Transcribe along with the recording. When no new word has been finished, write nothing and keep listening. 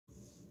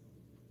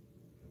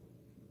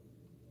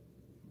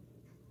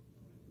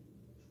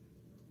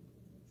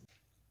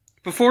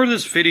Before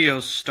this video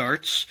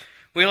starts,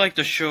 we like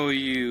to show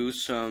you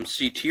some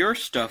CTR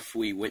stuff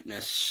we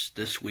witnessed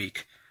this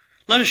week.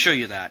 Let us show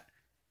you that.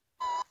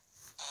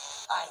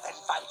 I've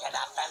invited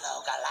a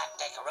fellow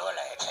galactic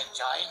ruler to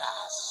join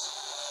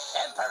us.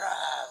 Emperor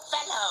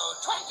Fellow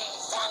 27.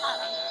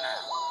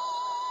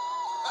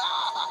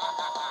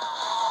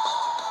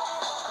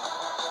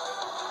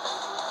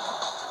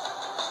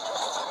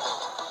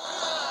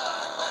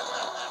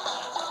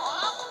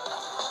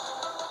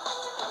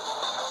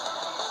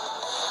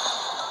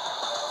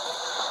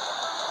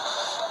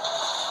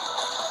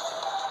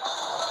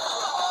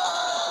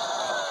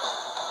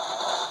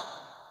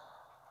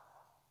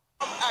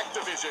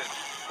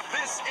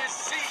 This is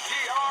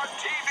CTR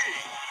TV.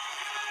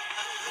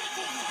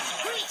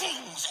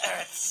 Greetings,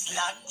 Earth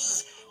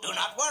slugs. Do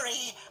not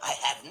worry, I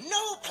have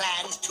no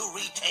plans to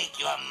retake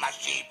your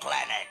mushy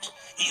planet.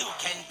 You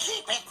can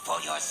keep it for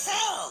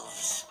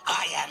yourselves.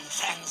 I am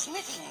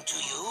transmitting to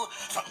you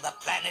from the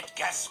planet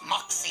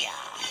Gasmaxa,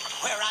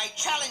 where I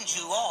challenge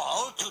you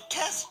all to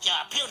test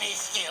your puny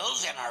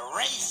skills in a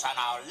race on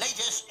our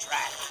latest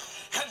track,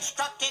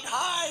 constructed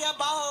high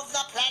above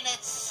the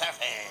planet's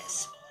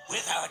surface.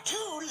 With our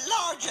two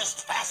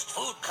largest fast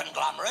food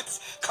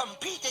conglomerates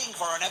competing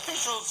for an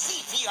official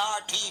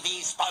CTR TV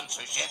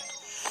sponsorship,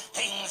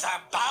 things are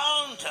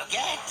bound to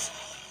get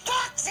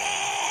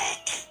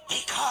toxic.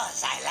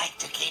 Because I like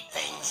to keep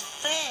things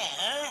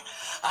fair,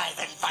 I've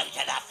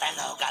invited a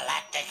fellow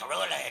galactic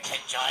ruler to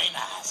join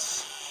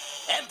us.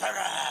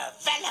 Emperor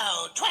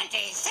Fellow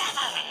 27.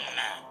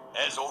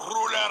 As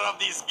ruler of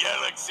this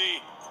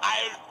galaxy,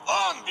 I'll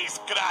own this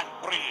Grand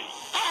Prix.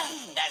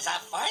 And as a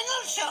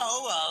final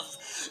show of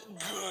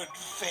good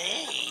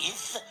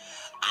faith,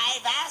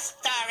 I've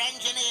asked our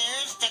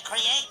engineers to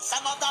create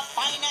some of the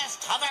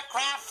finest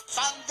hovercrafts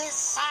on this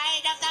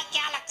side of the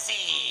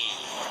galaxy.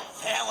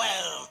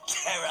 Farewell,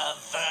 Terra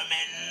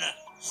vermin.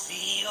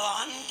 See you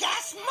on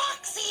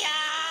Gasmaxa.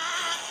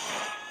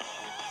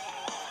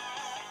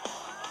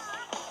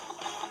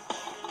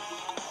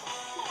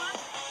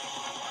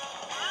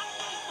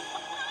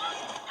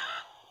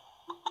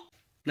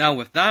 Now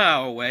with that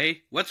out of the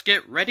way, let's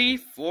get ready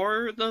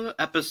for the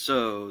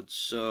episode,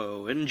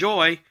 so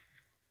enjoy!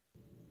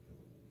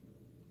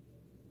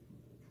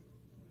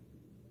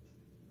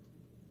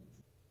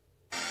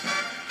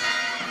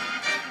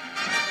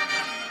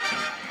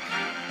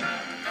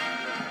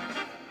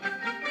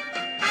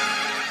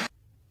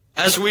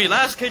 As we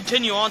last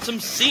continue on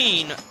some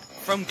scene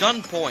from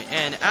Gunpoint,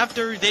 and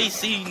after they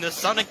seen the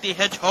Sonic the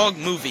Hedgehog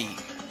movie.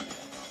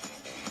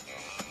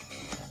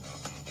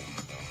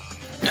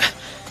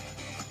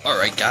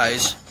 Alright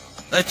guys,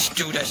 let's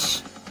do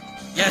this.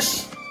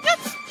 Yes.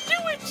 Let's do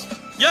it.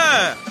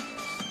 Yeah.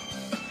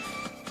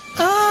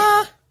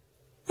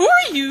 Who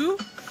are you?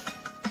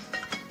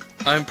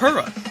 I'm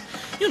Pura.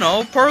 You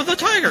know, Pura the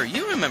Tiger.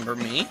 You remember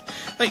me.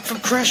 Like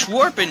from Crash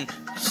Warp and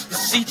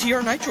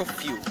CTR Nitro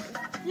Fuel.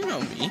 You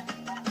know me.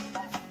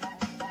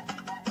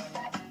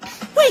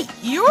 Wait,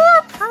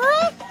 you're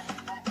Pura?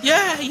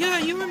 Yeah,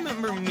 you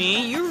remember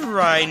me. You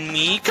ride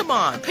me. Come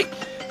on, pick.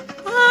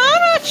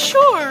 I'm not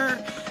sure.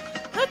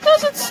 That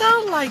doesn't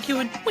sound like you.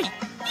 And wait,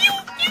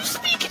 you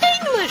speak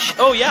English?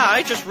 Oh yeah,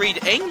 I just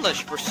read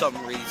English for some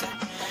reason.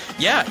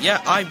 Yeah,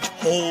 I'm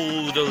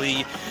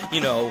totally,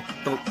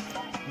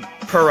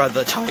 Pura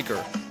the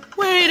Tiger.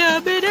 Wait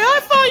a minute, I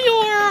thought you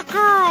were a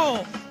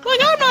girl. Like,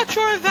 I'm not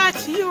sure if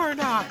that's you or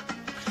not.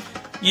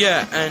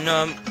 Yeah,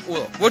 and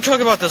we'll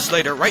talk about this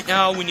later. Right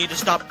now, we need to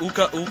stop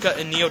Uka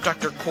and Neo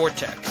Dr.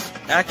 Cortex.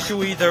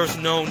 Actually, there's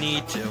no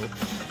need to.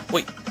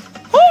 Wait,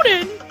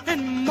 Holden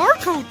and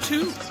Marco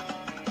too.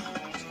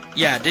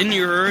 Yeah, didn't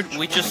you heard?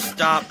 We just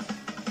stopped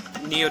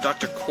Neo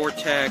Dr.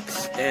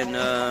 Cortex and,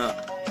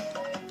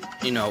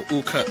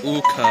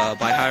 Uka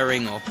by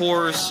hiring a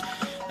horse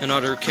and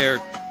other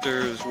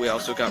characters we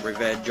also got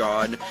revenge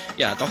on.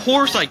 Yeah, the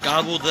horse,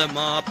 gobbled them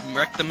up,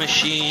 wrecked the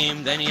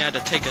machine, then he had to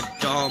take a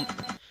dump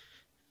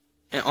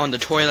on the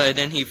toilet,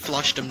 then he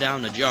flushed him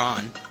down to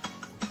John.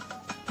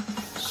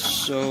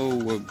 So,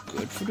 we're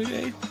good for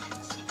today?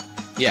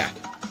 Yeah.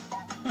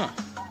 Huh.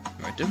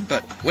 Right then,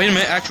 but wait a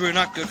minute, actually we're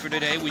not good for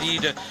today. We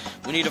need to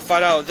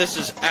find out if this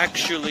is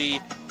actually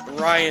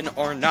Brian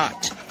or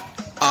not.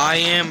 I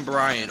am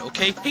Brian,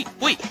 okay? Hey,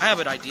 wait, I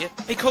have an idea.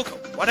 Hey Coco,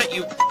 why don't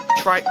you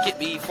get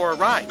me for a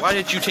ride? Why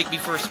don't you take me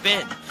for a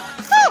spin?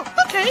 Oh,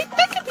 okay,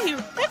 that could be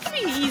an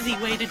easy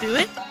way to do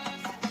it.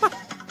 Huh.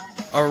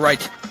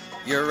 Alright,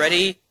 you're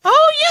ready?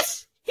 Oh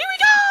yes! Here we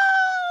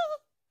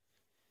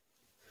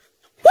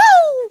go!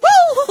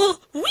 Woo!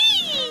 Woo!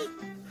 Wee!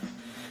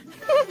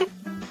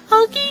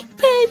 Huggy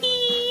Penny!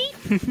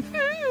 You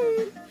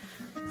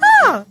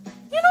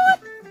know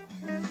what?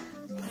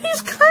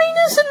 His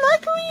kindness and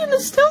luxury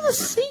is still the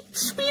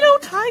sweet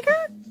old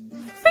tiger?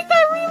 I think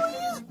that really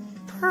is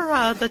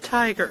Pura the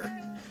Tiger.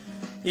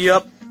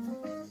 Yup.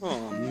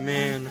 Oh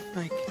man,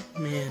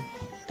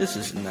 this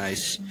is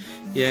nice.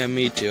 Yeah,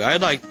 me too. I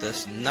like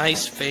this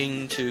nice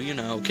thing to,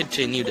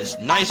 continue this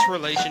nice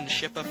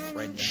relationship of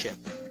friendship.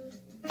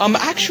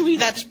 Actually,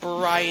 that's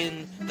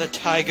Brian the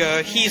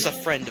Tiger. He's a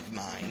friend of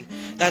mine.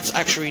 that's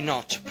actually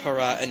not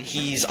Pura, and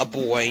he's a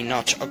boy,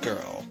 not a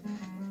girl.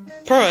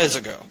 Pura is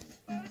a girl.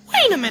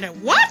 Wait a minute,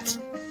 what?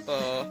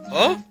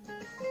 Huh?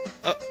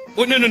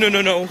 Well,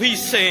 no,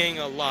 he's saying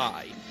a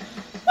lie.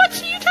 What,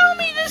 so you tell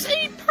me this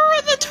ain't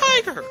Pura the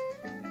tiger?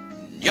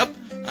 Yep,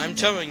 I'm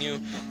telling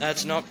you,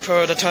 that's not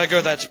Pura the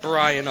tiger, that's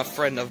Brian, a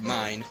friend of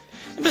mine.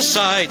 And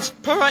besides,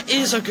 Pura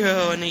is a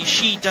girl, and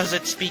she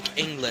doesn't speak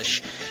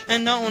English.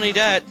 And not only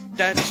that,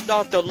 that's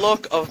not the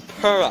look of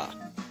Pura.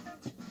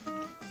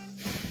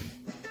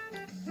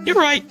 You're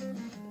right.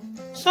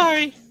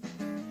 Sorry.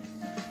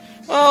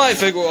 Well, I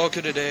figure we're all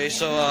good today,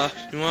 so,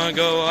 you wanna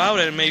go out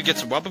and maybe get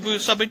some Wababoo or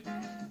something?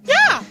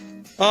 Yeah!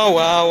 Oh,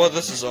 wow, well,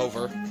 this is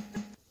over.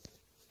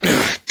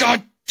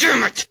 God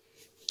damn it!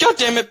 God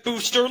damn it,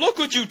 Booster, look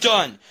what you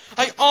done!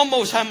 I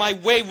almost had my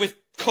way with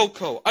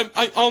Coco.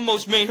 I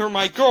almost made her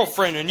my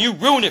girlfriend, and you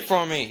ruined it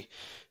for me!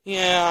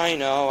 Yeah, I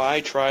know,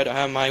 I tried to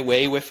have my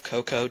way with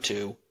Coco,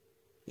 too.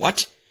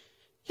 What?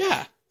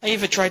 Yeah, I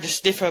even tried to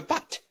sniff her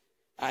butt.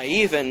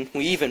 We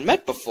even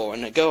met before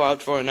and go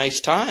out for a nice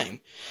time.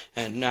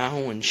 And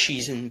now when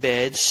she's in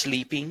bed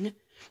sleeping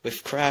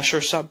with Crash or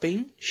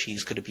something,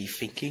 she's gonna be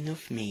thinking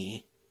of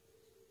me.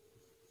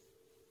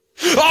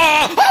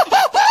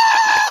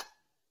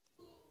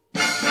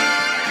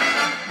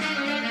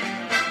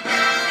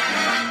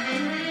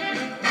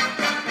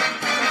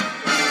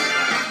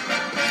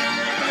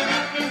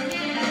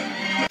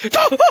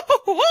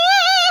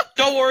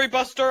 Don't worry,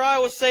 Buster, I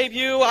will save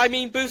you. I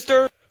mean,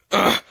 Booster.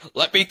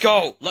 Let me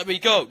go. Let me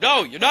go.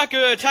 No, you're not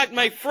gonna attack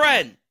my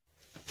friend.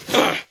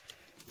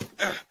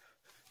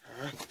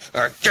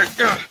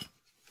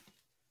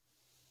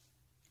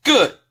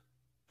 Good.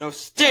 Now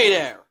stay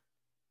there,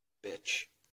 bitch.